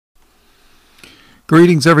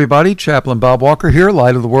Greetings, everybody. Chaplain Bob Walker here,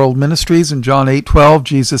 Light of the World Ministries. In John 8:12,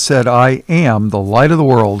 Jesus said, I am the light of the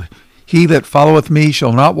world. He that followeth me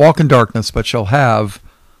shall not walk in darkness, but shall have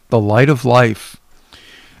the light of life.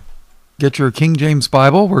 Get your King James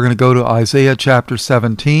Bible. We're going to go to Isaiah chapter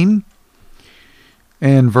 17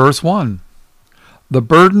 and verse 1. The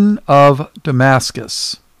burden of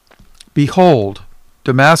Damascus. Behold,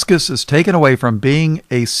 Damascus is taken away from being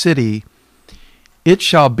a city. It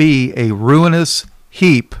shall be a ruinous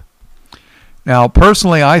heap. Now,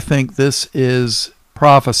 personally, I think this is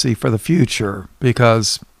prophecy for the future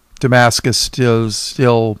because Damascus is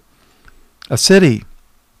still a city.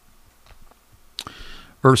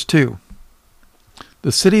 Verse 2.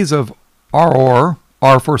 The cities of Aroer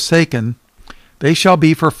are forsaken. They shall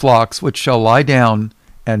be for flocks which shall lie down,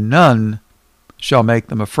 and none shall make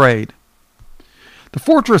them afraid. The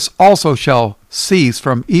fortress also shall cease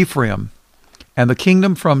from Ephraim, and the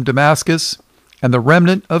kingdom from Damascus, and the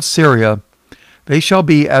remnant of Syria. They shall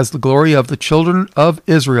be as the glory of the children of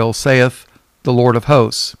Israel, saith the Lord of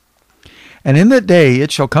hosts. And in that day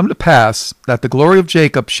it shall come to pass that the glory of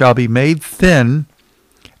Jacob shall be made thin,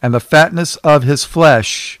 and the fatness of his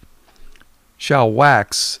flesh shall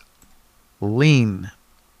wax lean.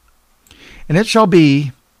 And it shall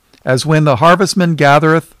be as when the harvestman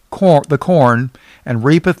gathereth the corn, and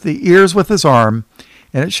reapeth the ears with his arm,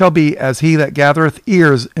 and it shall be as he that gathereth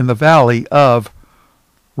ears in the valley of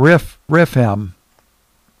Rephaim.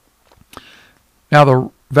 Now the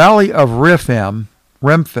valley of Rephaim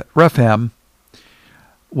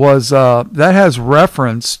was that has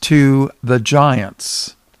reference to the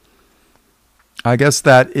giants. I guess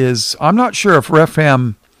that is, I'm not sure if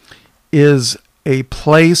Rephaim is a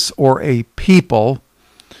place or a people.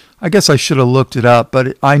 I guess I should have looked it up,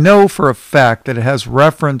 but I know for a fact that it has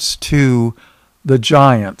reference to the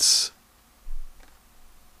giants.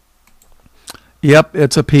 Yep,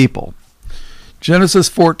 it's a people. Genesis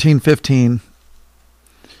 14:15.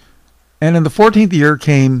 And in the 14th year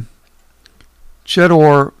came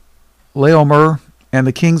Chedor Laomer and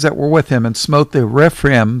the kings that were with him, and smote the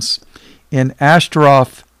Rephaims in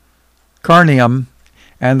Ashtaroth Carnaim,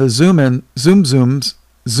 and the Zumzims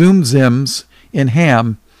in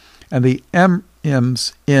Ham, and the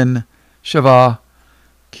Emims in Shavah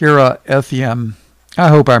Kiriathaim. I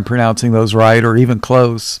hope I'm pronouncing those right, or even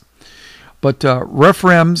close. But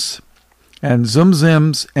Rephaims and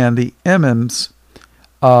Zumzims and the Emims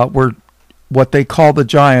were what they call the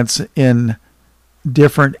giants in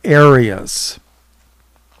different areas.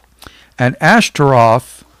 And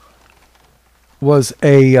Ashtaroth was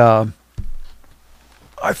I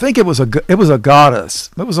think it was a goddess.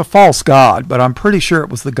 It was a false god, but I'm pretty sure it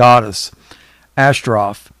was the goddess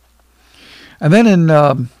Ashtaroth. And then in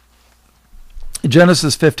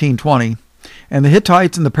Genesis 15:20, and the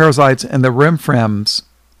Hittites and the Perizzites and the Rephaims.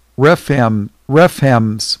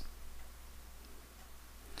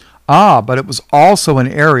 But it was also an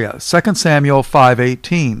area. 2 Samuel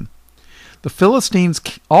 5:18. The Philistines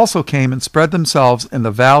also came and spread themselves in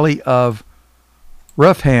the valley of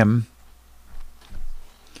Rephaim.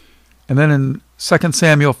 And then in 2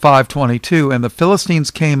 Samuel 5:22, and the Philistines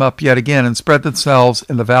came up yet again and spread themselves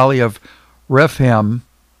in the valley of Rephaim.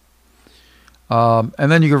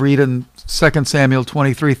 And then you can read in 2 Samuel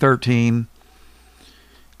 23:13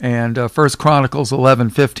 and 1 Chronicles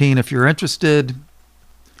 11:15 if you're interested.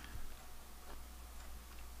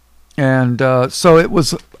 And so it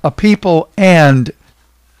was a people and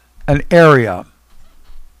an area.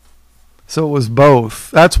 So it was both.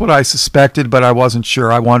 That's what I suspected, but I wasn't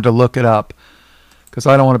sure. I wanted to look it up because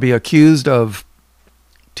I don't want to be accused of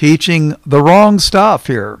teaching the wrong stuff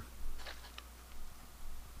here.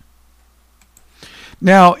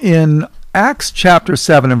 Now, in Acts chapter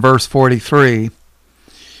 7 and verse 43,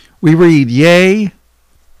 we read, Yea.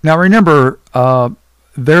 Now remember,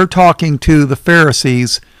 they're talking to the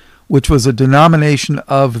Pharisees, which was a denomination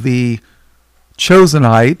of the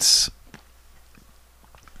Chosenites.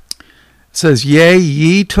 It says, Yea,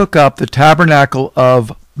 ye took up the tabernacle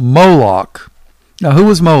of Moloch. Now, who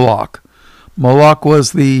was Moloch? Moloch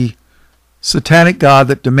was the satanic god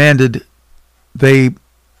that demanded they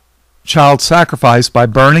child sacrifice by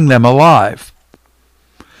burning them alive.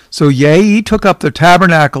 So, yea, ye took up the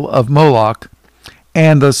tabernacle of Moloch,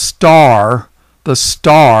 and the star,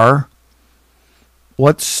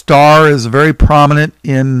 what star is very prominent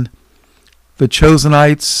in the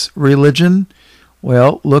Chosenites' religion?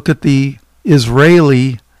 Well, look at the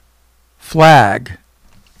Israeli flag.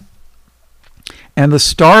 And the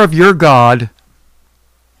star of your god,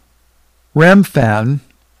 Rephaim,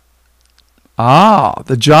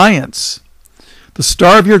 the giants. The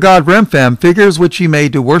star of your god Rephaim, figures which ye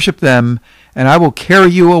made to worship them, and I will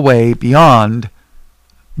carry you away beyond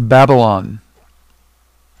Babylon.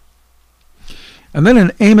 And then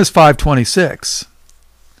in Amos 5:26,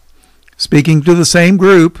 speaking to the same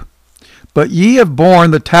group, but ye have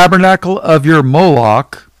borne the tabernacle of your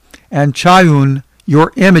Moloch, and Chiun,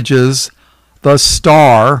 your images, the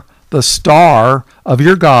star of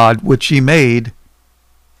your God, which ye made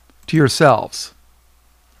to yourselves.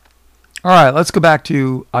 All right, let's go back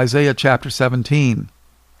to Isaiah chapter 17,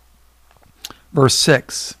 verse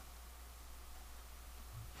 6.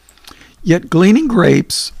 Yet gleaning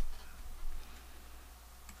grapes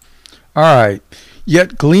shall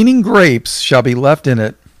be left in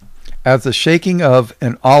it, as the shaking of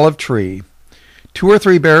an olive tree, 2 or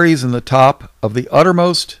 3 berries in the top of the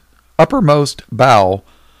uppermost bough,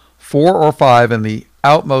 4 or 5 in the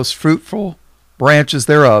outmost fruitful branches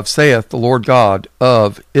thereof, saith the Lord God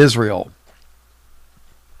of Israel.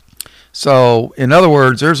 So, in other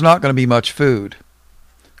words, there's not going to be much food.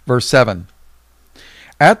 Verse 7.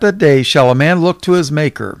 At that day shall a man look to his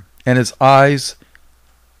Maker, and his eyes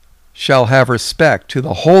shall have respect to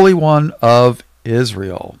the Holy One of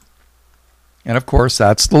Israel. And of course,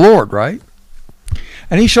 that's the Lord, right?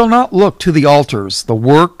 And he shall not look to the altars, the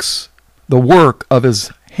work of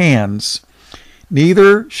his hands,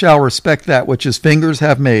 neither shall respect that which his fingers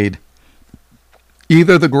have made,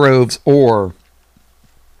 either the groves or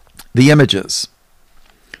the images.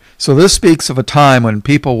 So this speaks of a time when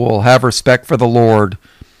people will have respect for the Lord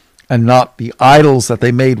and not the idols that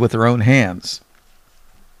they made with their own hands.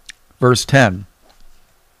 Verse 10.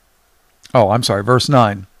 Verse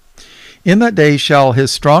 9. In that day shall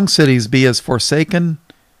his strong cities be as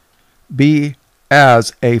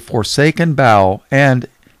a forsaken bough and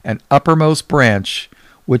an uppermost branch,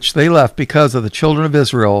 which they left because of the children of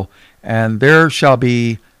Israel, and there shall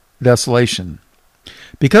be desolation.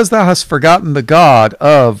 Because thou hast forgotten the God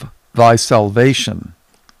of thy salvation.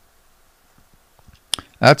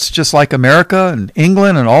 That's just like America and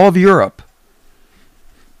England and all of Europe.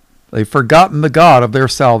 They've forgotten the God of their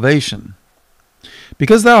salvation.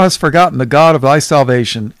 Because thou hast forgotten the God of thy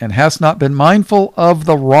salvation, and hast not been mindful of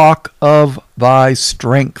the rock of thy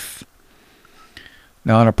strength.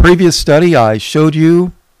 Now, in a previous study, I showed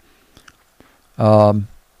you that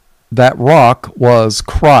rock was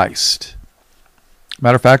Christ.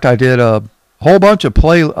 Matter of fact, I did a whole bunch of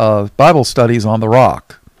Bible studies on the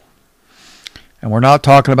rock. And we're not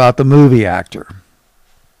talking about the movie actor,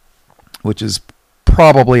 which is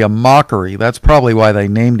probably a mockery. That's probably why they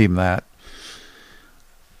named him that.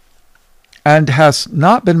 And hast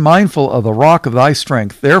not been mindful of the rock of thy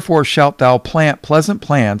strength. Therefore shalt thou plant pleasant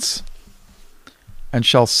plants, and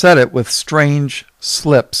shall set it with strange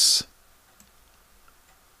slips.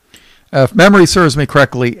 If memory serves me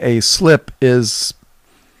correctly, a slip is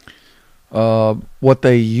what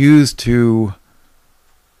they use to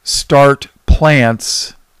start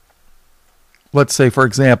plants. Let's say, for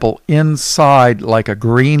example, inside like a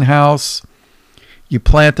greenhouse, you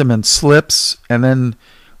plant them in slips, and then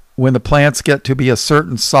when the plants get to be a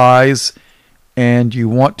certain size and you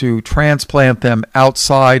want to transplant them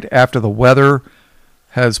outside after the weather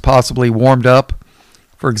has possibly warmed up.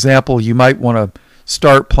 For example, you might want to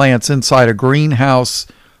start plants inside a greenhouse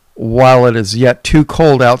while it is yet too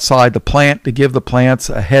cold outside the plant to give the plants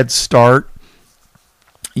a head start.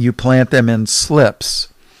 You plant them in slips.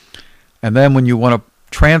 And then when you want to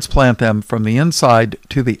transplant them from the inside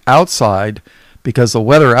to the outside, because the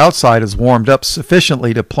weather outside is warmed up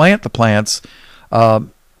sufficiently to plant the plants,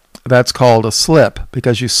 that's called a slip,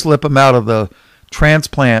 because you slip them out of the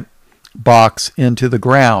transplant box into the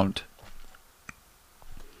ground.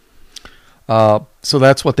 So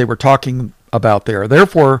that's what they were talking about there.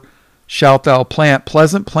 Therefore shalt thou plant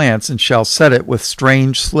pleasant plants, and shalt set it with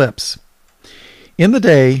strange slips. In the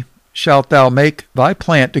day shalt thou make thy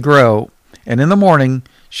plant to grow, and in the morning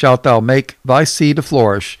shalt thou make thy seed to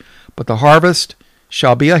flourish. But the harvest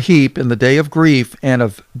shall be a heap in the day of grief and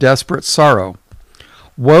of desperate sorrow.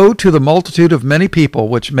 Woe to the multitude of many people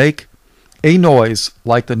which make a noise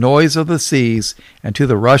like the noise of the seas, and to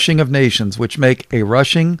the rushing of nations which make a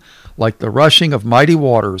rushing like the rushing of mighty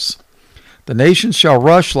waters. The nations shall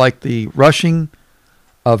rush like the rushing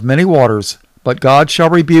of many waters, but God shall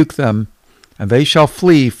rebuke them, and they shall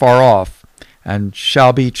flee far off, and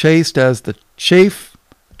shall be chased as the chaff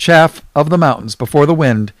of the mountains before the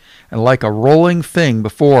wind, and like a rolling thing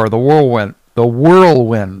before the whirlwind.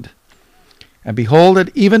 And behold,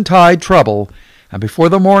 at eventide trouble, and before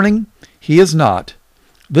the morning he is not.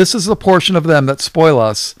 This is the portion of them that spoil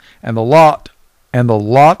us, and the lot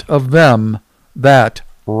of them that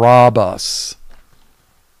rob us.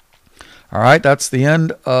 All right, that's the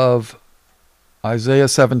end of Isaiah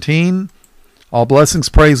 17. All blessings,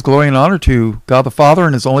 praise, glory, and honor to God the Father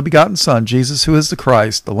and his only begotten Son, Jesus, who is the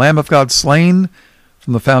Christ, the Lamb of God slain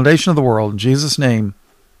from the foundation of the world. In Jesus' name,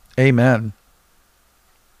 amen.